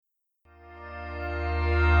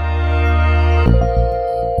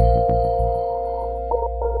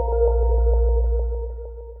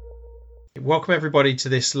welcome everybody to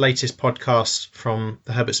this latest podcast from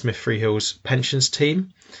the Herbert Freehills pensions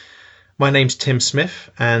team. My name's Tim Smith,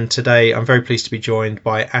 and today I'm very pleased to be joined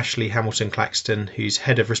by Ashely Hamilton-Claxton, who's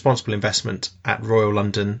Head of Responsible Investment at Royal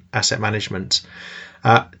London Asset Management.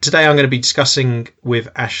 Today I'm going to be discussing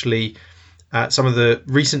with Ashely some of the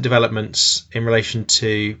recent developments in relation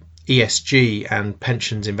to ESG and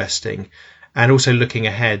pensions investing, and also looking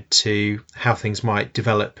ahead to how things might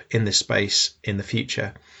develop in this space in the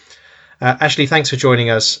future. Ashely, thanks for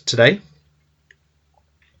joining us today.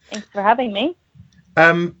 Thanks for having me.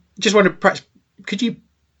 Just wondered, perhaps, could you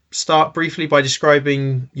start briefly by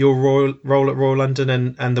describing your role at Royal London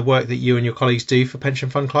and the work that you and your colleagues do for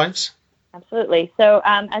pension fund clients? Absolutely. So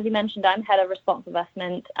as you mentioned, I'm Head of Responsible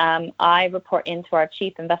Investment. I report into our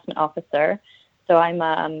Chief Investment Officer. So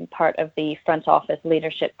I'm part of the front office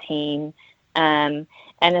leadership team.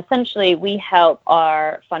 And essentially, we help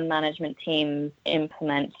our fund management teams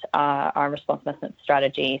implement our responsible investment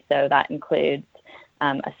strategy. So that includes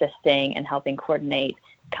assisting and helping coordinate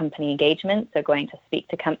company engagement. So going to speak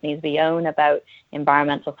to companies we own about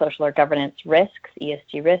environmental, social, or governance risks,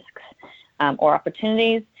 ESG risks, or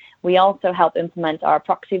opportunities. We also help implement our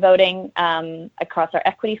proxy voting across our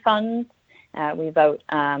equity funds. We vote,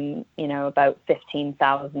 about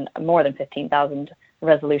 15,000, more than 15,000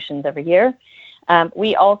 resolutions every year.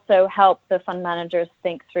 We also help the fund managers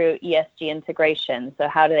think through ESG integration. So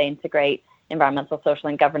how do they integrate environmental, social,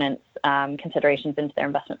 and governance considerations into their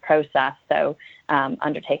investment process? So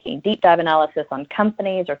undertaking deep dive analysis on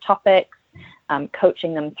companies or topics,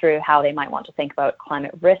 coaching them through how they might want to think about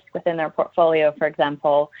climate risk within their portfolio, for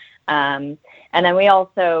example. And then we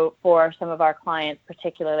also, for some of our clients,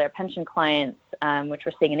 particularly our pension clients, which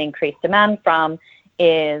we're seeing an increased demand from,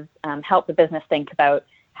 is help the business think about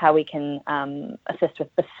how we can assist with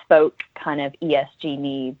bespoke kind of ESG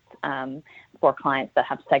needs for clients that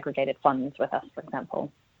have segregated funds with us, for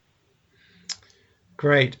example.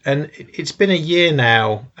 Great. And it's been a year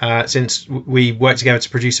now since we worked together to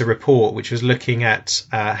produce a report which was looking at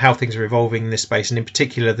how things are evolving in this space, and in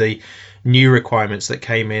particular the new requirements that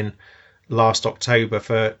came in last October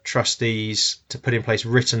for trustees to put in place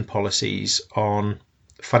written policies on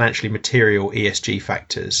financially material ESG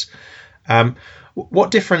factors.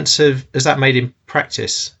 What difference has that made in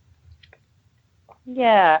practice?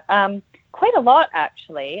 Yeah, quite a lot,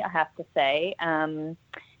 actually, I have to say.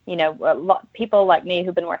 People like me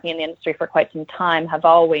who've been working in the industry for quite some time have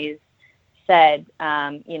always said,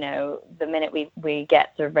 the minute we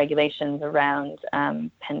get sort of regulations around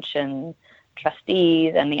pension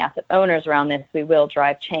trustees and the asset owners around this, we will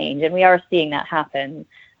drive change. And we are seeing that happen,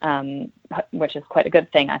 which is quite a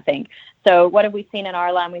good thing, I think. So what have we seen in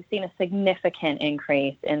our land? We've seen a significant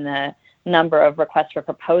increase in the number of requests for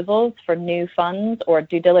proposals for new funds or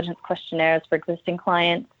due diligence questionnaires for existing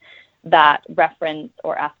clients that reference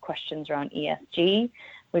or ask questions around ESG.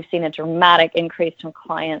 We've seen a dramatic increase from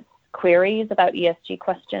clients' queries about ESG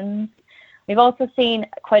questions. We've also seen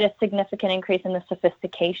quite a significant increase in the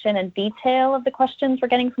sophistication and detail of the questions we're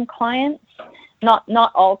getting from clients.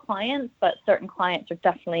 Not all clients, but certain clients are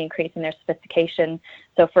definitely increasing their sophistication.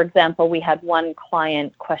 So, for example, we had one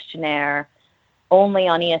client questionnaire only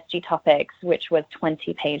on ESG topics, which was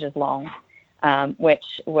 20 pages long,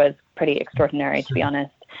 which was pretty extraordinary, to be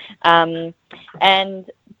honest. And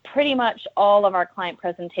pretty much all of our client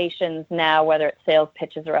presentations now, whether it's sales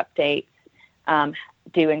pitches or updates,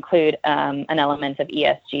 do include an element of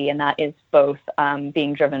ESG, and that is both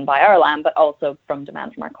being driven by our LAM, but also from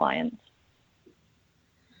demand from our clients.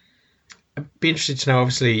 I'd be interested to know,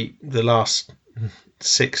 obviously, the last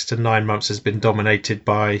 6 to 9 months has been dominated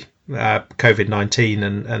by COVID-19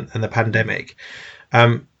 and the pandemic.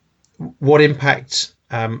 What impact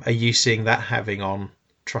are you seeing that having on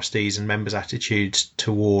trustees and members' attitudes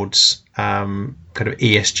towards kind of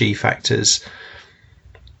ESG factors?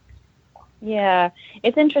 Yeah,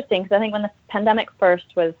 it's interesting because I think when the pandemic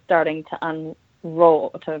first was starting to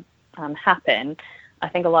happen, I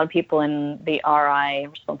think a lot of people in the RI,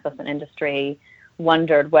 responsible investment industry,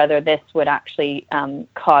 wondered whether this would actually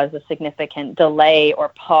cause a significant delay or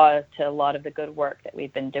pause to a lot of the good work that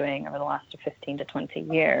we've been doing over the last 15 to 20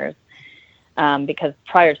 years. Because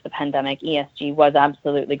prior to the pandemic, ESG was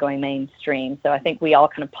absolutely going mainstream. So I think we all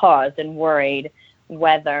kind of paused and worried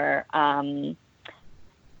whether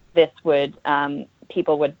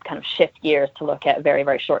people would kind of shift gears to look at very,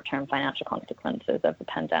 very short-term financial consequences of the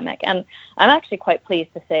pandemic. And I'm actually quite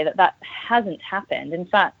pleased to say that hasn't happened. In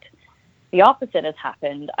fact, the opposite has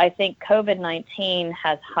happened. I think COVID-19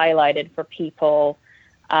 has highlighted for people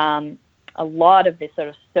a lot of the sort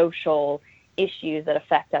of social issues that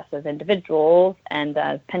affect us as individuals and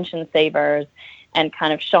as pension savers, and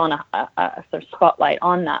kind of shone a sort of spotlight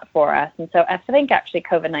on that for us. And so I think actually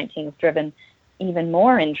COVID-19 has driven even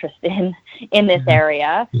more interest in this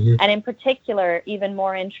area, and in particular, even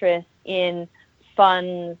more interest in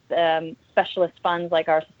funds, specialist funds like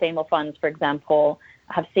our sustainable funds, for example,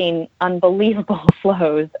 have seen unbelievable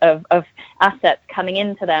flows of assets coming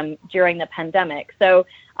into them during the pandemic. So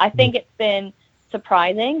I think it's been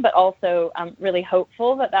surprising, but also really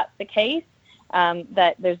hopeful that that's the case,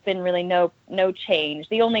 that there's been really no change.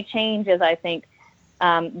 The only change is, I think,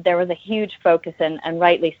 there was a huge focus, and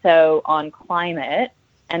rightly so, on climate,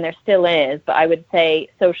 and there still is, but I would say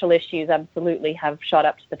social issues absolutely have shot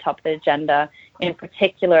up to the top of the agenda, in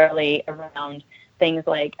particularly around things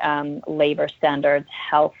like labor standards,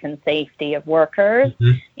 health and safety of workers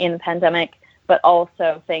in the pandemic, but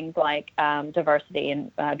also things like diversity,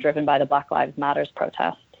 and driven by the Black Lives Matters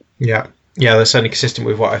protest. Yeah, that's certainly consistent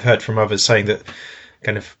with what I've heard from others, saying that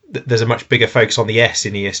kind of there's a much bigger focus on the S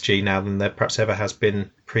in ESG now than there perhaps ever has been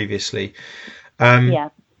previously.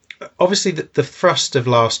 Obviously, the thrust of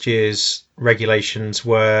last year's regulations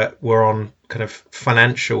were on kind of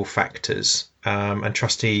financial factors, and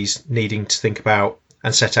trustees needing to think about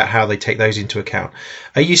and set out how they take those into account.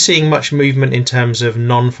 Are you seeing much movement in terms of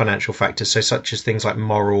non-financial factors, so such as things like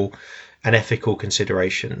moral and ethical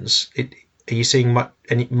considerations? Are you seeing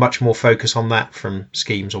much more focus on that from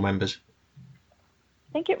schemes or members?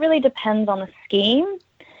 I think it really depends on the scheme.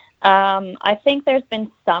 I think there's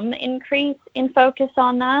been some increase in focus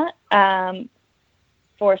on that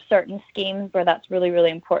for certain schemes where that's really,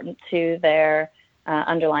 really important to their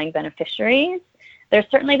underlying beneficiaries. There's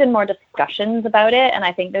certainly been more discussions about it, and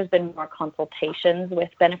I think there's been more consultations with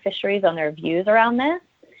beneficiaries on their views around this.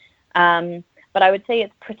 But I would say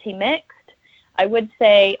it's pretty mixed. I would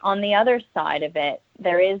say on the other side of it,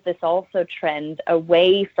 there is this also trend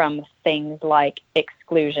away from things like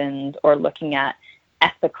exclusions or looking at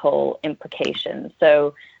ethical implications.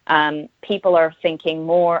 So people are thinking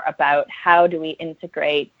more about how do we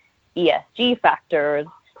integrate ESG factors,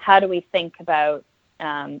 how do we think about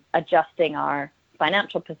adjusting our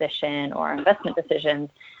financial position or investment decisions,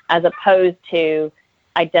 as opposed to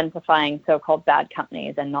identifying so-called bad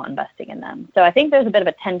companies and not investing in them. So I think there's a bit of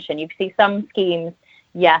a tension. You see some schemes,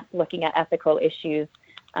 yes, looking at ethical issues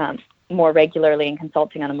more regularly and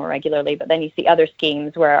consulting on them more regularly, but then you see other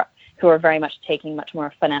schemes who are very much taking much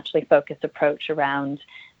more financially focused approach around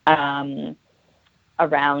actually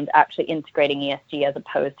integrating ESG, as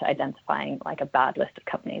opposed to identifying like a bad list of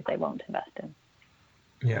companies they won't invest in.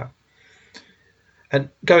 Yeah. And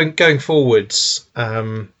going forwards,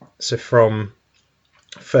 so from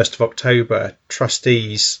 1st of October,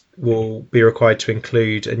 trustees will be required to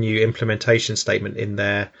include a new implementation statement in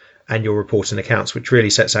their annual report and accounts, which really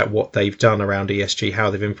sets out what they've done around ESG, how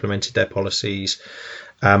they've implemented their policies,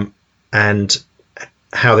 and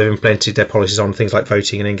how they've implemented their policies on things like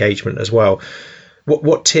voting and engagement as well.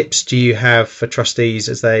 What tips do you have for trustees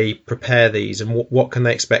as they prepare these, and what can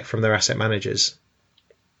they expect from their asset managers?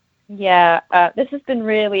 Yeah, this has been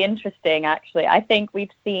really interesting, actually. I think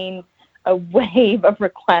we've seen a wave of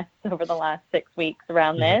requests over the last 6 weeks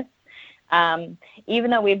around this.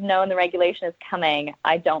 Even though we've known the regulation is coming,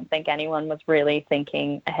 I don't think anyone was really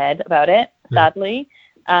thinking ahead about it, sadly.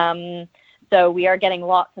 So we are getting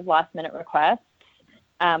lots of last-minute requests.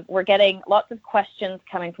 We're getting lots of questions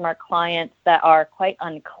coming from our clients that are quite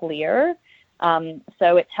unclear.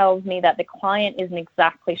 So it tells me that the client isn't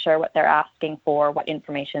exactly sure what they're asking for, what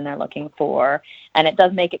information they're looking for, and it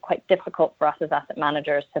does make it quite difficult for us as asset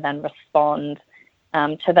managers to then respond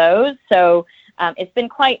to those. So it's been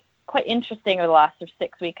quite interesting over the last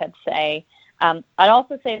 6 weeks, I'd say. I'd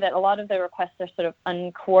also say that a lot of the requests are sort of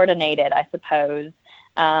uncoordinated, I suppose,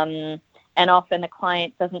 and often the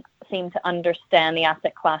client doesn't seem to understand the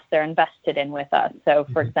asset class they're invested in with us. So,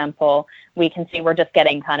 for example, we can see we're just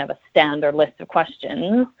getting kind of a standard list of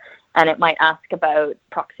questions, and it might ask about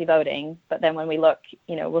proxy voting, but then when we look,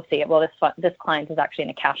 we'll see it. Well, this client is actually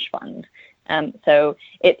in a cash fund. So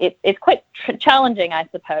it's quite challenging, I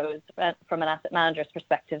suppose, from an asset manager's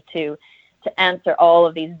perspective to answer all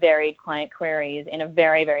of these varied client queries in a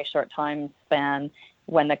very, very short time span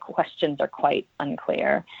when the questions are quite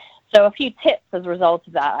unclear. So a few tips as a result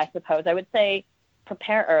of that, I suppose. I would say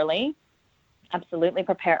prepare early. Absolutely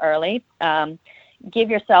prepare early. Give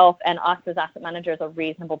yourself and us as asset managers a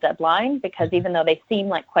reasonable deadline, because even though they seem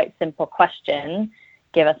like quite simple questions,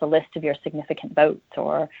 give us a list of your significant votes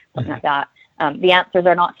or something like that. The answers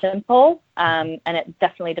are not simple, and it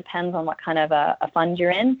definitely depends on what kind of a fund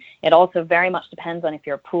you're in. It also very much depends on if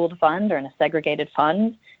you're a pooled fund or in a segregated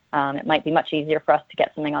fund. It might be much easier for us to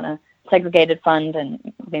get something on a segregated fund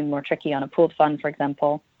and maybe more tricky on a pooled fund, for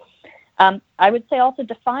example. I would say also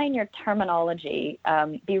define your terminology.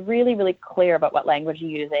 Be really, really clear about what language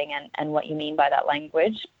you're using and what you mean by that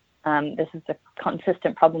language. This is a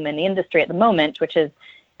consistent problem in the industry at the moment, which is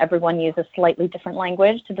everyone uses slightly different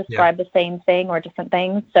language to describe the same thing or different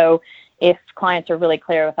things. So if clients are really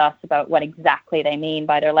clear with us about what exactly they mean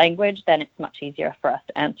by their language, then it's much easier for us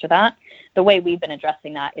to answer that. The way we've been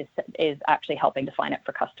addressing that is actually helping define it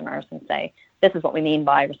for customers and say, this is what we mean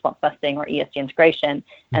by responsible investing or ESG integration,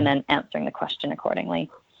 and then answering the question accordingly.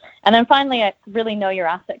 And then finally, really know your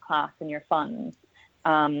asset class and your funds.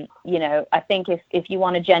 I think if you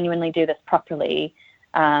want to genuinely do this properly,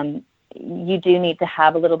 you do need to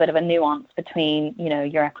have a little bit of a nuance between,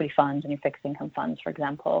 your equity funds and your fixed income funds, for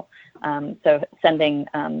example. So sending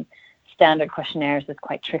standard questionnaires is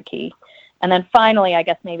quite tricky. And then finally, I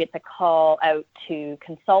guess maybe it's a call out to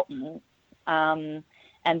consultants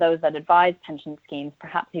and those that advise pension schemes,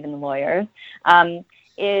 perhaps even the lawyers,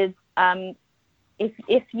 if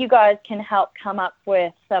you guys can help come up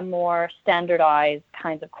with some more standardized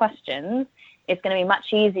kinds of questions, it's going to be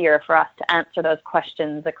much easier for us to answer those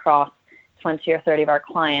questions across 20 or 30 of our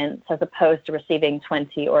clients as opposed to receiving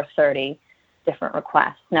 20 or 30 different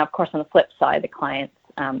requests. Now, of course, on the flip side, the clients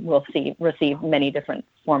will receive many different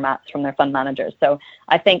formats from their fund managers. So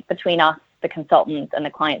I think between us, the consultants, and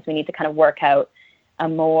the clients, we need to kind of work out a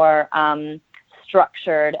more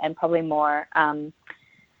structured and probably more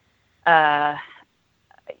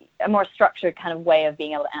a more structured kind of way of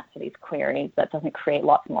being able to answer these queries that doesn't create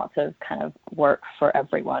lots and lots of kind of work for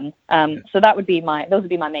everyone. So those would be my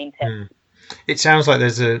main tips. It sounds like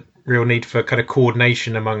there's a real need for kind of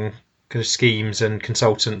coordination among kind of schemes and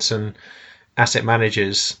consultants and asset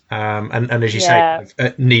managers, and as you say,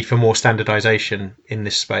 a need for more standardization in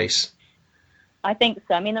this space. I think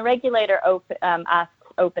so. I mean, the regulator asks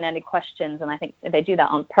open-ended questions, and I think they do that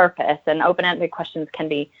on purpose. And open-ended questions can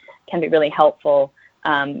be really helpful,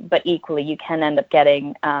 but equally, you can end up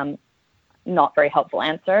getting not very helpful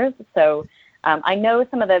answers. So I know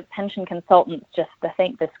some of the pension consultants I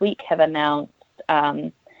think this week have announced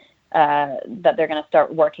that they're going to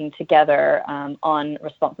start working together on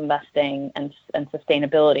responsible investing and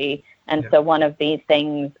sustainability. And so one of these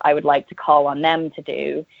things I would like to call on them to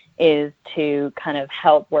do is to kind of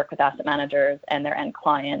help work with asset managers and their end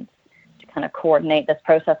clients to kind of coordinate this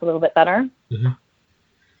process a little bit better. Mm-hmm.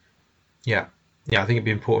 Yeah, I think it'd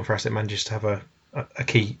be important for asset managers to have a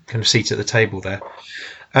key kind of seat at the table there.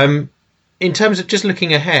 In terms of just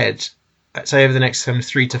looking ahead, say over the next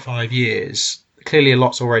 3 to 5 years, clearly a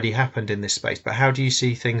lot's already happened in this space, but how do you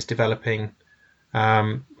see things developing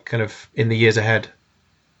kind of in the years ahead?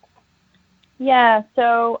 Yeah,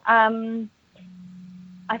 so I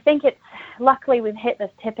think luckily we've hit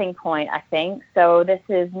this tipping point, I think. So this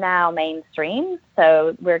is now mainstream.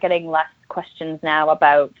 So we're getting less questions now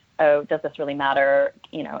about, oh, does this really matter?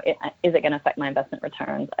 Is it going to affect my investment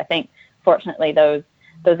returns? I think fortunately those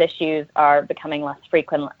issues are becoming less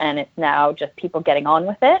frequent, and it's now just people getting on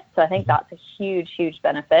with it. So I think that's a huge, huge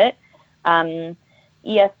benefit.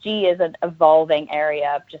 ESG is an evolving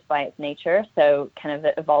area just by its nature. So kind of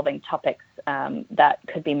the evolving topics that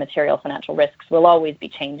could be material financial risks will always be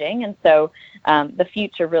changing. And so the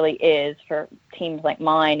future really is for teams like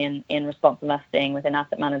mine in responsible investing within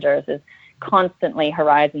asset managers is constantly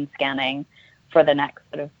horizon scanning for the next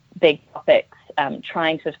sort of big topics,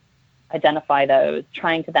 trying to identify those,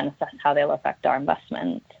 trying to then assess how they'll affect our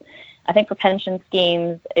investments. I think for pension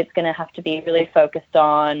schemes, it's going to have to be really focused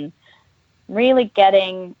on really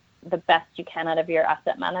getting the best you can out of your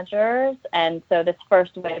asset managers. And so this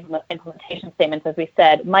first wave of implementation statements, as we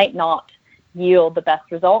said, might not yield the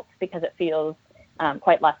best results because it feels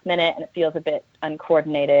quite last minute and it feels a bit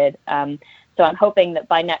uncoordinated. So I'm hoping that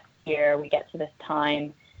by next year we get to this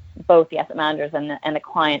time, both the asset managers and the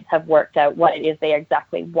clients have worked out what it is they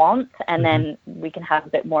exactly want. And then we can have a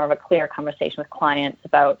bit more of a clear conversation with clients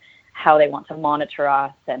about how they want to monitor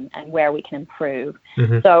us and where we can improve.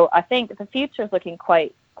 So I think the future is looking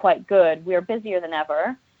quite good. We're busier than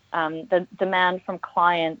ever. The demand from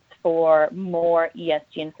clients for more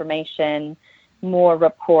ESG information, more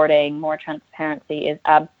reporting, more transparency is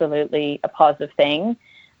absolutely a positive thing.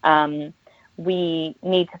 We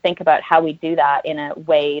need to think about how we do that in a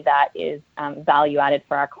way that is value added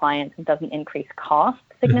for our clients and doesn't increase costs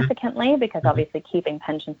significantly, because obviously keeping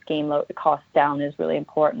pension scheme costs down is really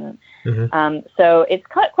important. So it's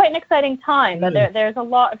quite an exciting time, but there's a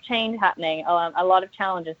lot of change happening, a lot of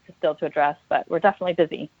challenges still to address, but we're definitely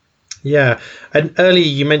busy. Yeah, and earlier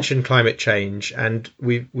you mentioned climate change, and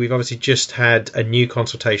we've obviously just had a new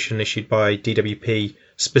consultation issued by DWP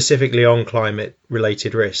specifically on climate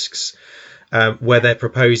related risks. where they're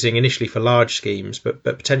proposing initially for large schemes, but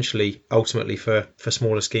potentially ultimately for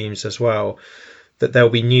smaller schemes as well, that there'll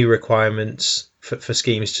be new requirements for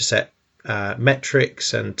schemes to set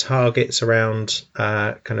metrics and targets around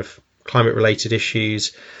kind of climate related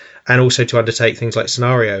issues, and also to undertake things like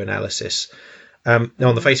scenario analysis. Now,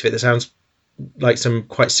 on the face of it, that sounds like some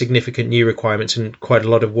quite significant new requirements, and quite a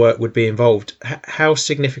lot of work would be involved. How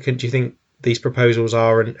significant do you think these proposals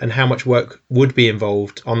are, and how much work would be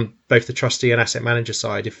involved on both the trustee and asset manager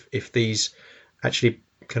side if these actually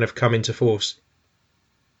kind of come into force?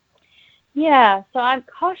 Yeah, so I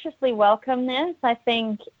cautiously welcome this. I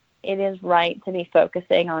think it is right to be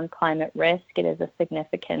focusing on climate risk. It is a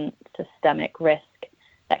significant systemic risk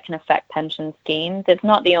that can affect pension schemes. It's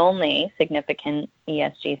not the only significant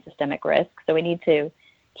ESG systemic risk, so we need to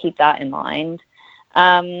keep that in mind.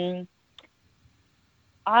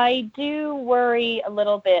 I do worry a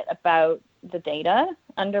little bit about the data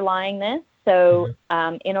underlying this. So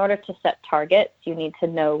in order to set targets, you need to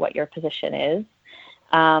know what your position is.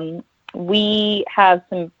 We have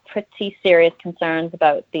some pretty serious concerns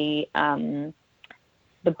about the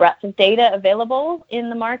breadth of data available in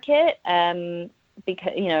the market.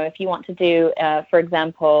 Because, if you want to do, for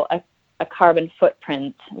example, a carbon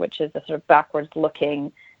footprint, which is a sort of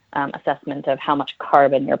backwards-looking assessment of how much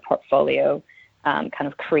carbon your portfolio kind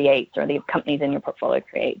of creates, or the companies in your portfolio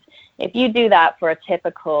create. If you do that for a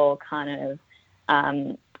typical kind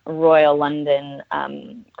of Royal London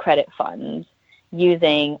credit fund,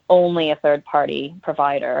 using only a third-party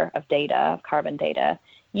provider of data, of carbon data,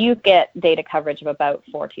 you get data coverage of about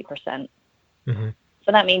 40%. Mm-hmm.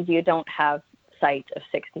 So that means you don't have sight of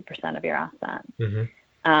 60% of your assets.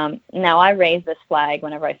 Mm-hmm. Now, I raise this flag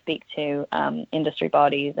whenever I speak to industry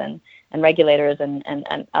bodies and regulators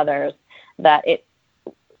and others, that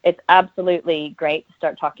it's absolutely great to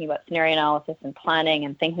start talking about scenario analysis and planning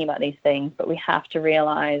and thinking about these things, but we have to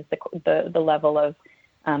realize the level of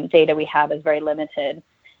data we have is very limited.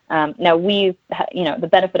 Now, the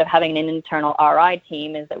benefit of having an internal RI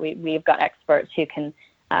team is that we've got experts who can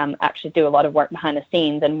actually do a lot of work behind the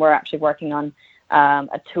scenes, and we're actually working on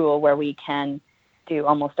a tool where we can do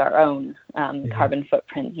almost our own carbon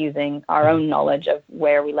footprint using our own knowledge of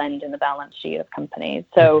where we lend in the balance sheet of companies.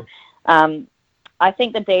 So I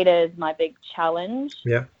think the data is my big challenge.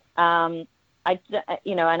 Yeah. And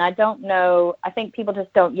I don't know. I think people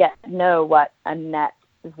just don't yet know what a net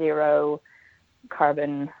zero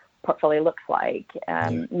carbon portfolio looks like.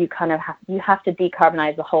 You kind of have to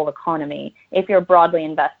decarbonize the whole economy. If you're a broadly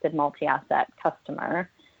invested multi-asset customer,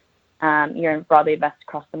 you're broadly invested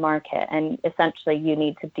across the market, and essentially you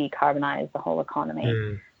need to decarbonize the whole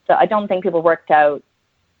economy. So I don't think people worked out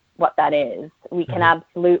what that is. We can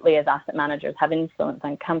absolutely, as asset managers, have influence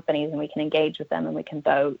on companies, and we can engage with them, and we can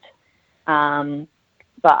vote.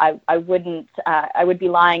 But I would be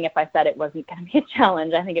lying if I said it wasn't going to be a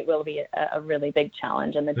challenge. I think it will be a really big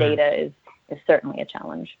challenge, and the data is certainly a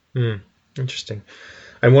challenge. Interesting.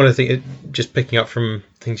 And one of the things, just picking up from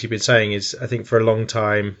things you've been saying, is I think for a long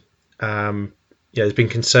time, there's been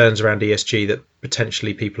concerns around ESG that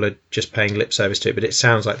potentially people are just paying lip service to it, but it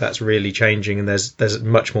sounds like that's really changing, and there's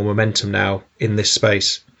much more momentum now in this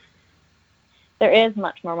space. There is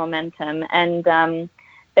much more momentum, and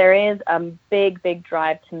there is a big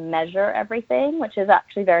drive to measure everything, which is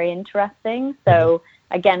actually very interesting. So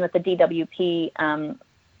again, with the DWP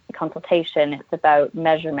consultation, it's about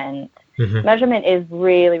measurement. Measurement is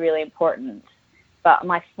really, really important. But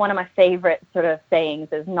one of my favorite sort of sayings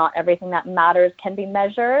is, not everything that matters can be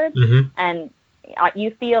measured. And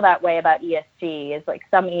you feel that way about ESG, is like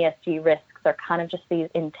some ESG risks are kind of just these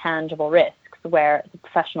intangible risks where it's a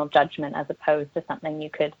professional judgment as opposed to something you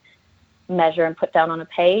could measure and put down on a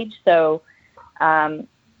page. So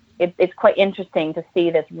it's quite interesting to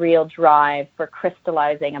see this real drive for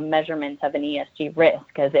crystallizing a measurement of an ESG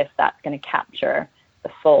risk as if that's going to capture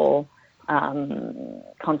the full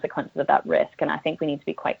consequences of that risk. And I think we need to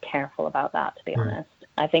be quite careful about that, to be honest.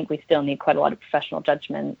 I think we still need quite a lot of professional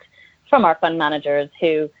judgment from our fund managers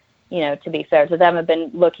who, to be fair to them, have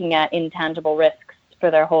been looking at intangible risks for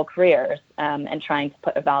their whole careers and trying to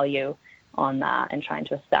put a value on that and trying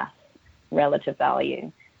to assess relative value.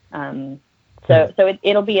 So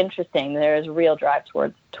it'll be interesting. There is a real drive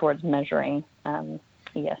towards measuring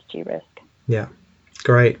ESG risk. Yeah,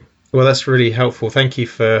 great. Well, that's really helpful. Thank you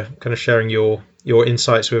for kind of sharing your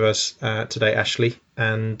insights with us today, Ashely.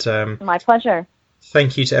 And my pleasure.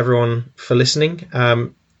 Thank you to everyone for listening.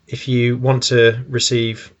 If you want to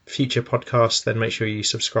receive future podcasts, then make sure you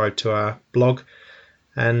subscribe to our blog.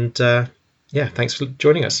 And thanks for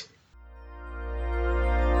joining us.